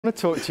I want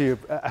to talk to you,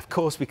 of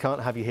course we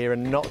can't have you here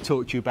and not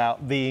talk to you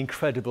about the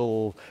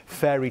incredible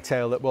fairy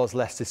tale that was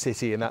Leicester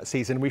City in that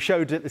season. We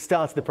showed at the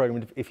start of the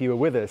programme, if you were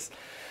with us,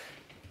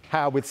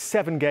 how with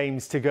 7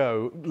 games to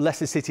go,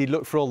 Leicester City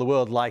looked for all the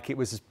world like it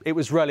was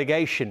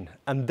relegation,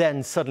 and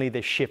then suddenly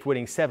this shift,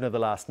 winning 7 of the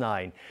last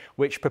 9,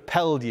 which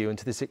propelled you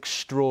into this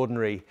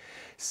extraordinary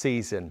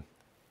season.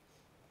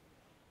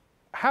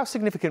 How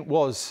significant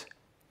was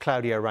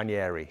Claudio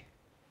Ranieri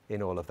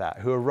in all of that,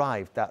 who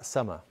arrived that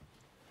summer?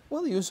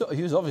 Well, he was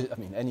obviously, I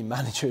mean, any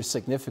manager is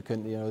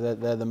significant, you know,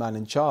 they're the man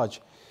in charge.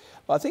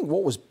 But I think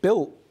what was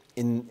built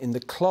in the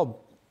club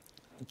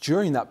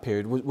during that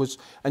period was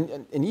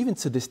and even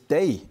to this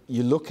day,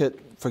 you look at,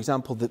 for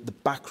example, the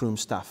backroom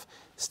staff,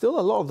 still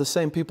a lot of the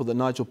same people that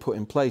Nigel put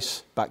in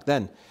place back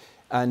then.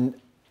 And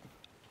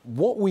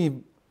what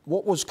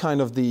was kind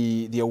of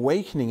the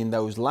awakening in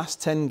those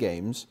last 10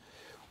 games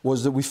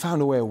was that we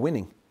found a way of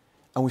winning,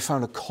 and we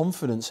found a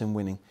confidence in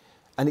winning,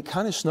 and it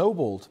kind of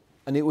snowballed.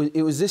 And it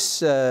was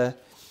this, yeah,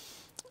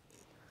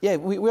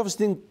 we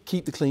obviously didn't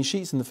keep the clean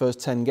sheets in the first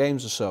 10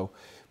 games or so,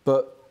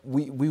 but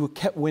we were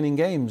kept winning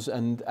games,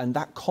 and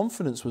that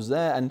confidence was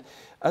there. And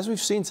as we've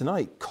seen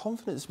tonight,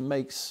 confidence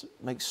makes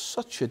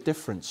such a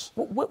difference.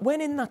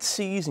 When in that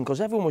season,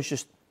 because everyone was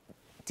just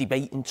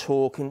debating,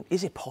 talking,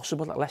 is it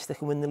possible that Leicester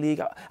can win the league?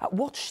 At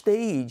what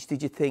stage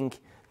did you think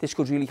this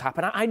could really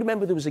happen? I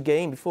remember there was a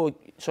game before,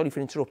 sorry for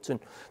interrupting,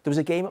 there was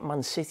a game at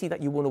Man City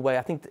that you won away.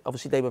 I think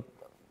obviously they were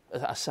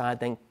a side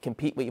then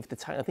compete with you for the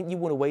title. I think you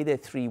won away there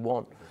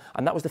 3-1.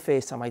 And that was the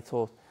first time I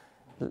thought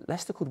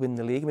Leicester could win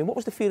the league. I mean, what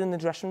was the feeling in the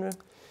dressing room?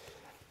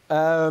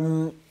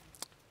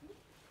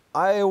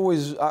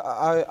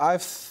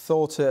 I've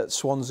thought at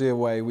Swansea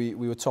away, we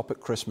were top at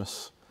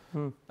Christmas.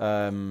 I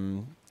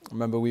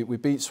remember we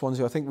beat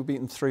Swansea, I think we beat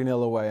them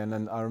 3-0 away, and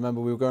then I remember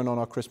we were going on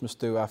our Christmas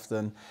do after,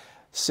 and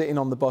sitting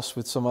on the bus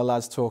with some of my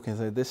lads talking,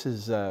 saying, this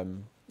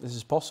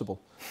is possible.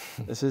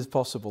 This is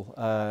possible.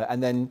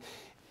 And then,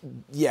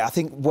 yeah, I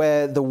think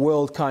where the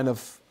world kind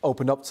of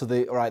opened up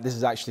to all right, this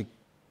is actually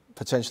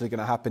potentially going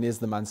to happen is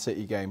the Man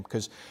City game,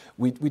 because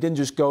we didn't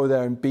just go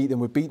there and beat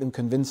them. We beat them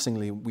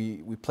convincingly.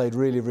 We played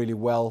really, really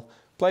well,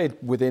 played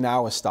within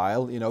our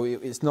style. You know,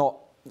 it's not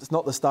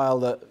the style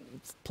that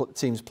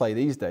teams play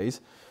these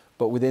days,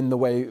 but within the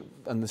way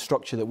and the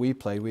structure that we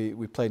play,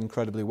 we played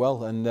incredibly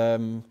well.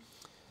 And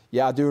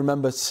yeah, I do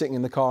remember sitting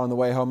in the car on the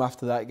way home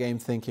after that game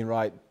thinking,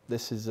 right,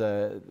 this is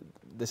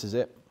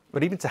it.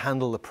 But even to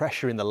handle the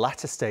pressure in the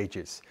latter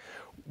stages,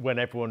 when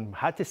everyone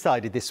had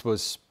decided this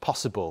was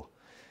possible,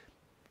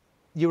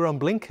 you were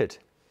unblinkered.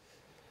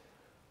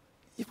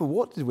 Yeah, but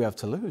what did we have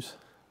to lose?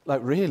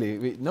 Like,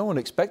 really, no one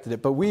expected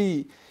it. But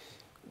we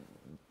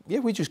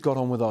just got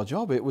on with our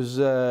job. It was,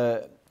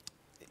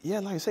 yeah,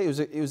 like I say,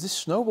 it was this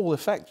snowball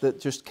effect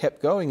that just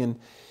kept going. And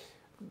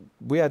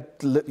we had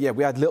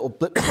little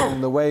blips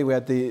along the way. We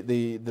had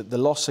the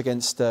loss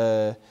against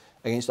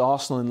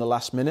Arsenal in the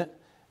last minute.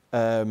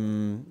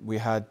 We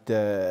had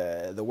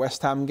the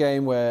West Ham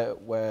game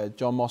where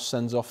John Moss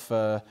sends off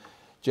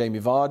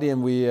Jamie Vardy,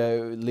 and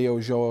Leo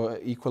Joe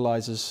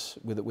equalises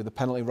with a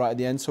penalty right at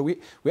the end. So we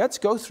had to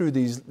go through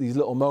these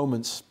little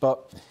moments,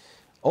 but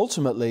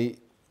ultimately,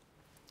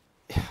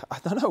 I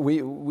don't know,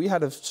 we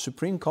had a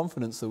supreme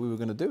confidence that we were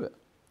going to do it.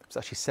 It was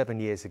actually 7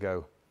 years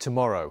ago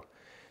tomorrow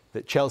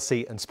that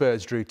Chelsea and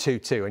Spurs drew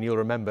 2-2, and you'll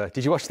remember.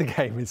 Did you watch the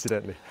game,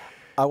 incidentally?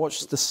 I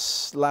watched the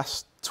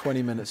last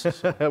 20 minutes or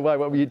so. Why?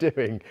 What were you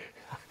doing?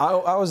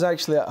 I was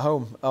actually at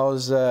home. I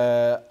was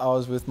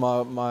with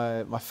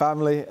my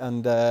family,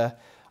 and I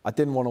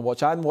didn't want to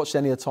watch. I hadn't watched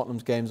any of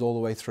Tottenham's games all the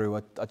way through.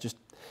 I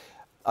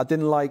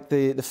didn't like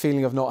the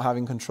feeling of not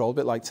having control. A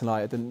bit like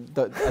tonight. I'm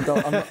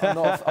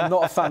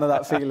not a fan of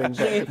that feeling.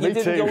 So you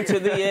didn't go to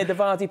the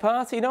Vardy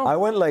party, no? I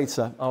went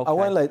later. Okay. I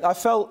went late. I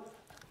felt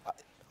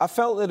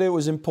that it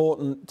was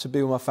important to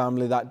be with my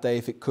family that day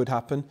if it could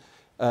happen,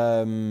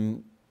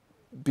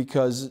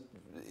 because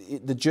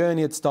the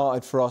journey had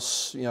started for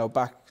us, you know,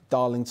 back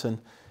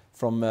Darlington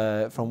from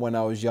when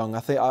I was young.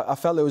 I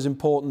felt it was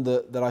important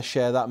that I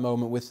share that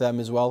moment with them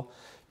as well,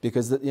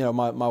 because you know,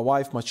 my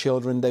wife, my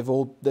children,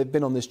 they've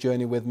been on this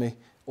journey with me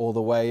all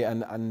the way,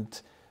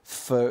 and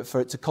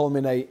for it to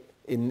culminate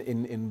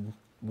in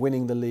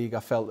winning the league, I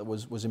felt it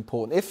was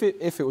important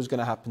if it was going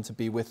to happen to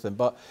be with them.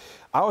 But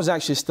I was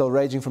actually still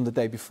raging from the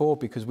day before,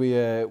 because we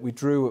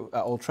drew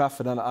at Old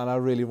Trafford, and I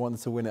really wanted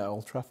to win at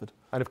Old Trafford.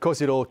 And of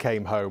course, it all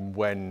came home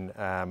when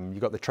you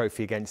got the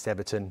trophy against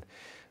Everton.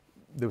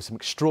 There were some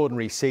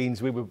extraordinary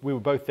scenes. We were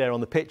both there on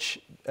the pitch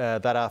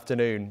that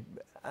afternoon,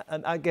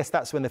 and I guess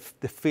that's when the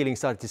feeling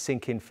started to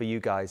sink in for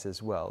you guys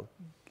as well.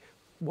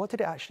 What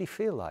did it actually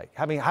feel like,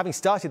 having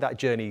started that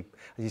journey,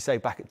 as you say,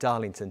 back at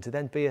Darlington, to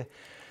then be a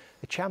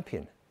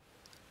champion?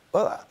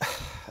 Well,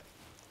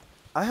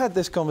 I had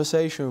this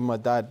conversation with my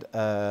dad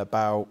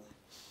probably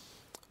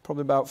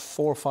about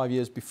 4 or 5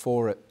 years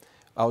before it.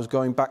 I was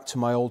going back to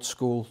my old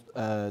school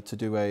to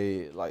do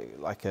a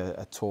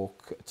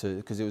talk,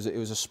 because it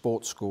was a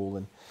sports school,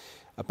 and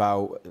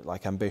about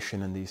like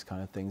ambition and these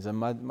kind of things. And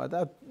my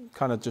dad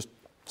kind of just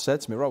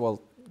said to me, right,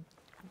 well,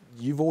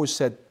 you've always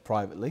said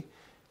privately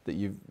that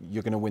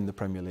you're going to win the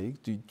Premier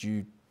League? Do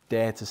you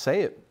dare to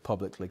say it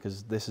publicly?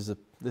 Because this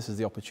is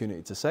the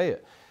opportunity to say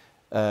it.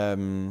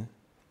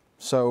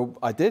 So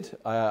I did.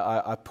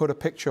 I put a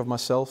picture of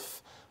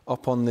myself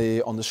up on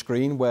the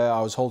screen where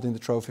I was holding the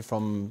trophy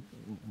from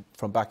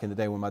back in the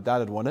day when my dad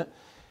had won it.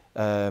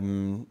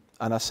 And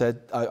I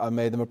said, I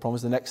made them a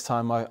promise, the next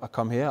time I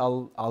come here,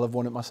 I'll have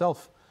won it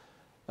myself.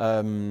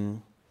 I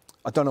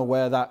don't know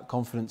where that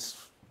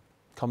confidence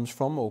comes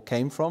from or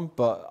came from,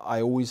 but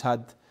I always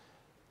had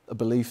a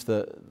belief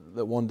that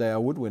one day I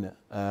would win it.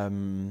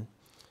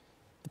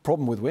 The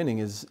problem with winning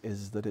is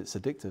that it's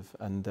addictive,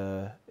 and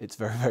it's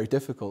very, very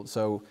difficult.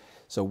 So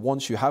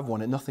once you have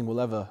won it, nothing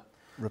will ever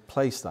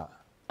replace that.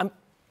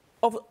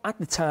 At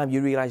the time, you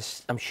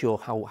realise, I'm sure,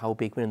 how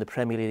big winning the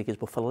Premier League is,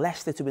 but for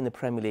Leicester to win the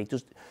Premier League,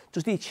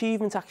 does the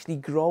achievement actually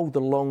grow the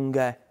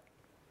longer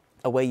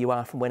away you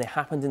are from when it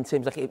happened, in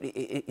terms like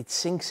it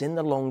sinks in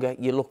the longer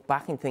you look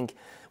back and think,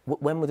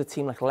 when would a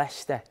team like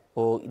Leicester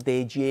or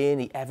their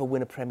journey ever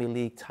win a Premier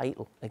League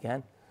title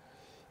again?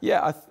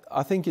 Yeah,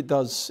 I think it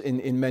does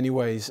in many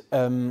ways.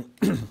 I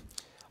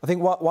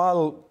think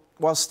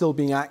while still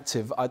being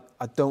active, I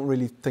don't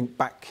really think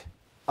back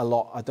a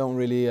lot. I don't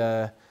really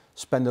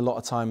spend a lot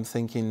of time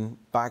thinking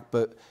back.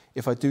 But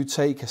if I do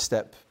take a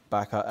step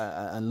back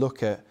and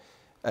look at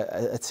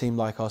a team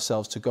like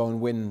ourselves to go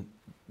and win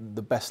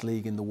the best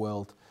league in the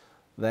world,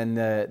 then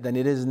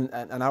it is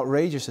an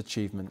outrageous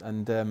achievement.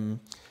 And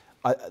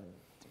I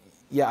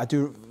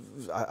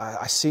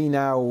see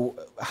now,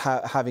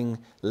 having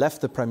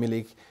left the Premier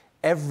League,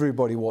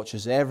 everybody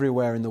watches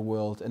everywhere in the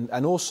world,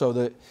 and also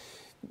that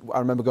I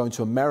remember going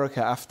to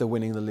America after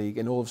winning the league,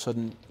 and all of a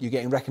sudden you're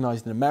getting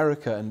recognised in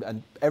America,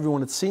 and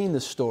everyone had seen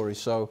this story.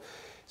 So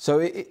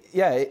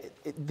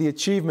the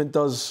achievement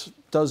does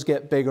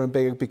get bigger and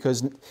bigger,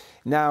 because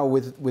now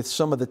with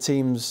some of the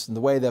teams and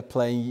the way they're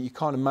playing, you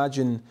can't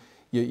imagine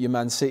your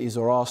Man Cities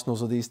or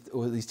Arsenals or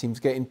these teams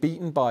getting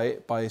beaten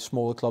by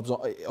smaller clubs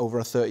over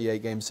a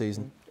 38-game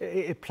season.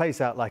 It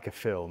plays out like a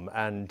film,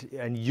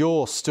 and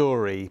your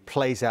story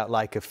plays out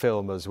like a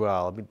film as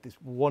well. I mean, there's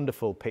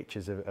wonderful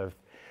pictures of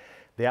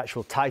the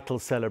actual title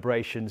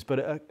celebrations, but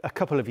a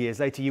couple of years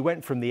later, you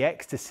went from the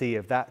ecstasy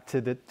of that to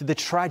the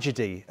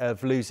tragedy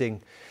of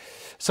losing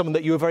someone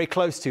that you were very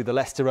close to, the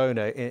Leicester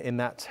owner, in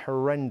that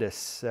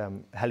horrendous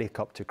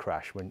helicopter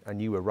crash,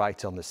 and you were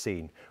right on the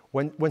scene.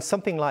 When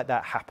something like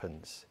that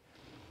happens,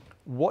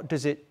 what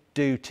does it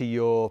do to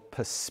your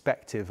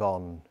perspective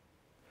on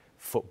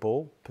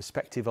football,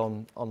 perspective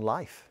on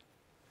life?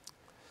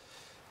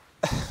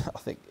 I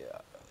think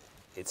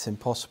it's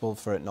impossible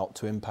for it not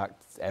to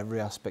impact every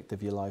aspect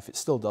of your life. It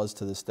still does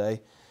to this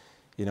day.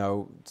 You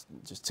know,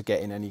 just to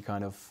get in any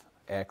kind of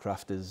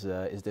aircraft is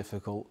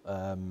difficult.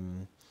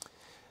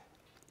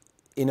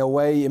 In a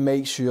way, it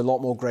makes you a lot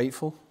more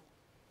grateful.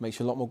 Makes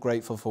you a lot more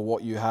grateful for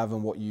what you have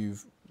and what you're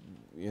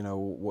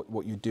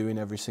doing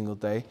every single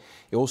day.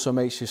 It also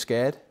makes you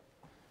scared,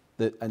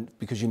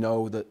 because you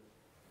know that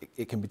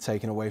it can be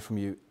taken away from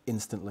you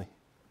instantly.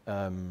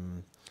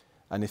 And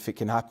if it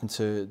can happen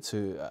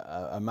to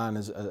a man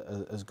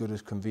as good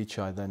as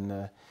Konvichai,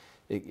 then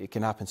it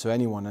can happen to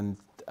anyone.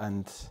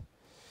 And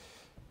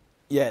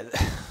yeah,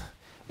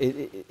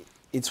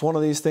 it's one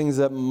of these things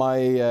that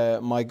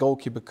my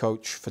goalkeeper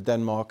coach for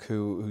Denmark,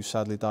 who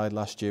sadly died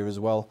last year as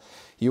well,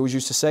 he always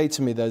used to say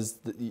to me, there's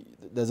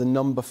a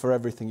number for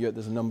everything.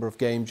 There's a number of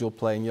games you'll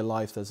play in your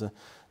life. There's a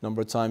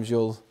number of times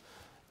you'll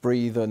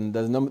breathe, and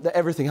there's a number.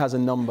 Everything has a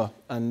number,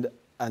 and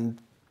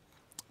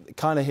it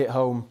kind of hit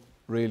home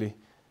really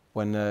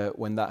when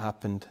that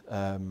happened,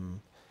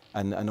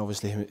 and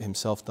obviously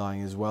himself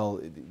dying as well.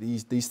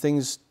 These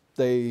things,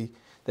 they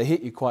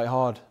hit you quite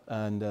hard,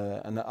 and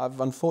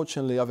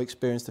unfortunately I've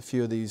experienced a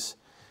few of these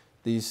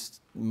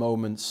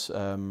moments.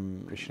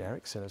 Christian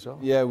Eriksen as well.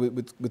 Yeah,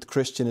 with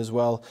Christian as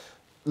well.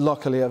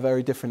 Luckily, a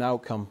very different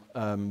outcome.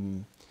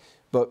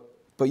 But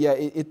yeah,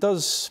 it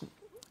does.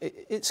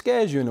 It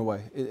scares you in a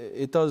way.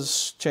 It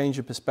does change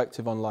your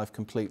perspective on life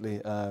completely.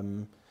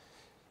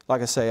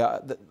 Like I say,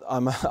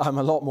 I'm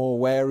a lot more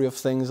wary of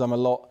things.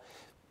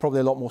 Probably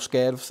a lot more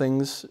scared of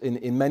things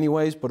in many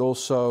ways, but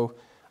also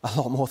a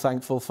lot more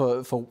thankful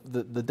for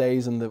the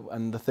days and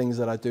the things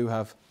that I do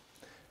have.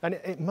 And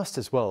it must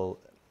as well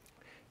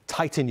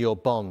tighten your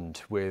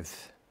bond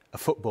with a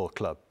football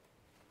club.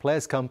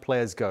 Players come,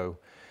 players go.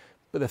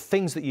 But the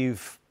things that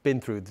you've been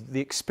through,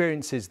 the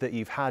experiences that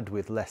you've had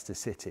with Leicester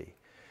City,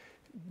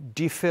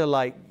 do you feel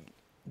like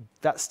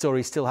that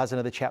story still has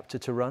another chapter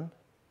to run?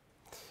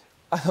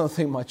 I don't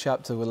think my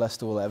chapter with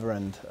Leicester will ever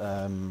end.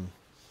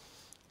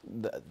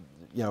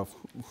 You know,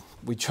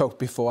 we joked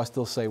before, I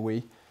still say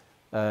we.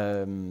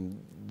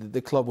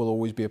 The club will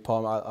always be a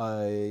part.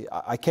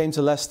 I came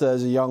to Leicester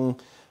as a young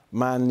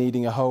man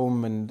needing a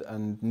home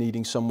and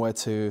needing somewhere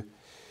to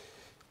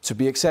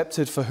be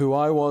accepted for who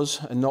I was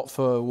and not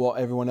for what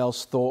everyone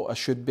else thought I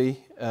should be.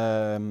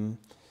 And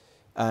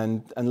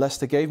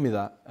Leicester gave me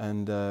that.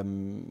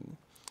 And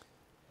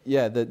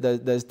yeah,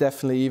 there's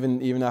definitely,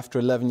 even after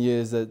 11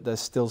 years, there's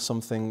still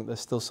something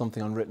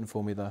unwritten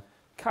for me there.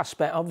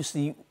 Kasper,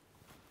 obviously,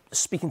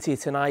 speaking to you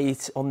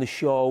tonight on the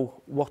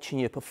show, watching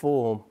you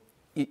perform,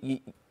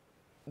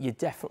 you're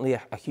definitely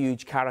a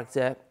huge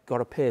character,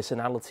 got a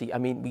personality. I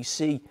mean, we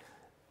see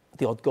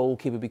the odd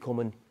goalkeeper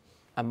becoming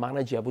a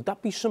manager. Would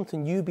that be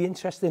something you'd be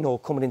interested in, or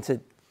coming into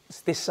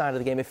this side of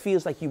the game? It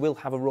feels like you will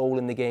have a role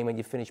in the game when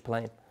you finish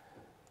playing.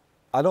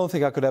 I don't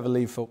think I could ever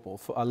leave football.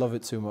 I love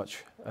it too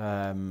much.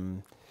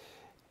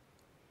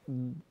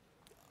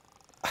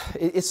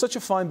 It's such a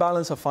fine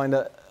balance, I find,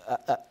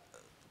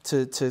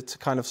 to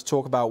kind of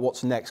talk about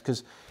what's next,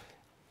 because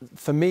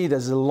for me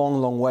there's a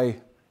long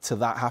way till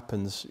that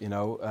happens. You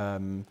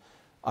know,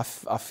 I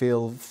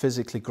feel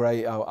physically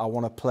great. I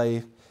want to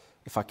play,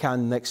 if I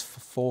can, next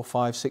 4,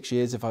 5, 6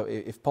 years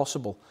if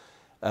possible.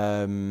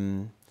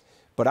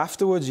 But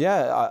afterwards,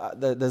 yeah,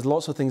 there's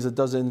lots of things that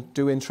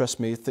do interest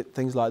me.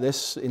 Things like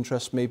this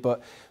interest me,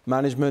 but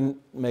management,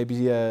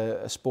 maybe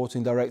a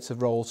sporting director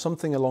role,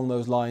 something along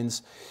those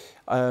lines.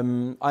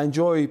 I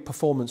enjoy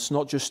performance,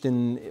 not just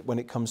when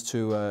it comes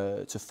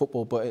to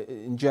football, but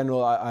in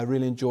general. I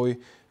really enjoy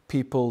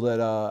people that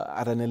are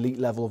at an elite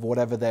level of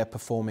whatever they're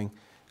performing.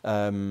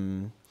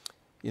 You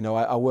know,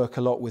 I work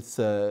a lot with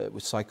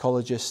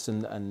psychologists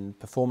and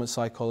performance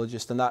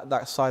psychologists, and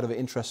that side of it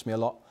interests me a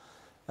lot.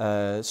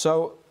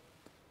 So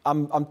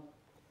I'm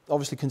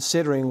obviously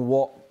considering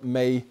what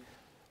may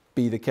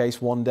be the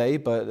case one day,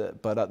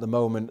 but at the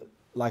moment,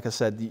 like I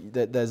said,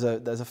 there's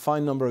a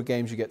fine number of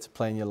games you get to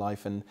play in your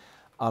life, and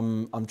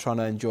I'm trying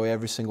to enjoy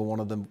every single one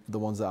of them, the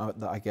ones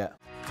that I get.